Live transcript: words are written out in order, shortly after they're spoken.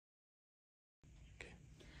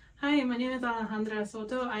Hi, my name is Alejandra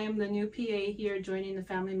Soto. I am the new PA here joining the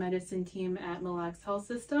family medicine team at Mille Lacs Health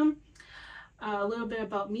System. A little bit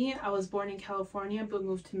about me. I was born in California but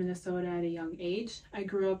moved to Minnesota at a young age. I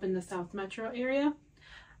grew up in the South Metro area.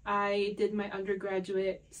 I did my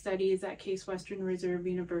undergraduate studies at Case Western Reserve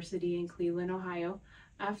University in Cleveland, Ohio.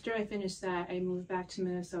 After I finished that, I moved back to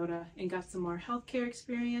Minnesota and got some more healthcare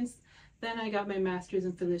experience. Then I got my master's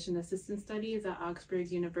in physician assistant studies at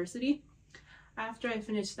Augsburg University. After I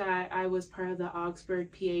finished that, I was part of the Augsburg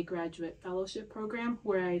PA Graduate Fellowship Program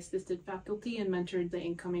where I assisted faculty and mentored the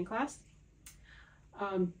incoming class.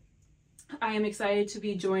 I am excited to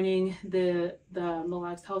be joining the Mille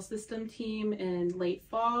Lacs Health System team in late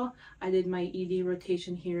fall. I did my ED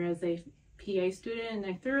rotation here as a PA student and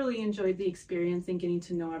I thoroughly enjoyed the experience and getting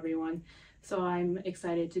to know everyone, so I'm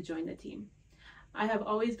excited to join the team. I have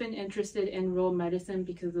always been interested in rural medicine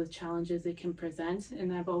because of the challenges it can present,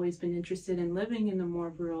 and I've always been interested in living in a more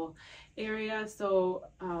rural area, so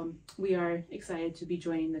we are excited to be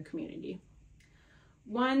joining the community.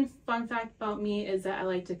 One fun fact about me is that I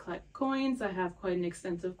like to collect coins. I have quite an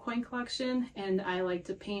extensive coin collection, and I like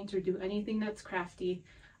to paint or do anything that's crafty.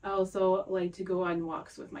 I also like to go on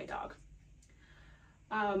walks with my dog.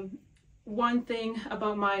 One thing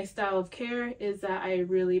about my style of care is that I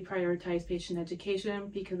really prioritize patient education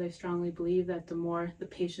because I strongly believe that the more the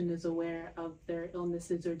patient is aware of their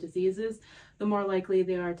illnesses or diseases, the more likely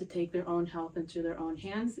they are to take their own health into their own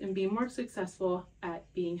hands and be more successful at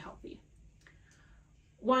being healthy.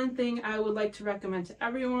 One thing I would like to recommend to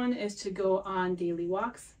everyone is to go on daily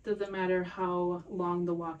walks. Doesn't matter how long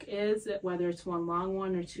the walk is, whether it's one long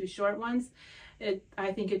one or two short ones.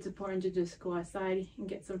 I think it's important to just go outside and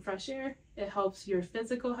get some fresh air. It helps your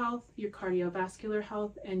physical health, your cardiovascular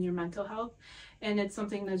health, and your mental health, and it's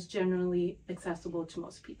something that's generally accessible to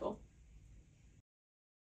most people.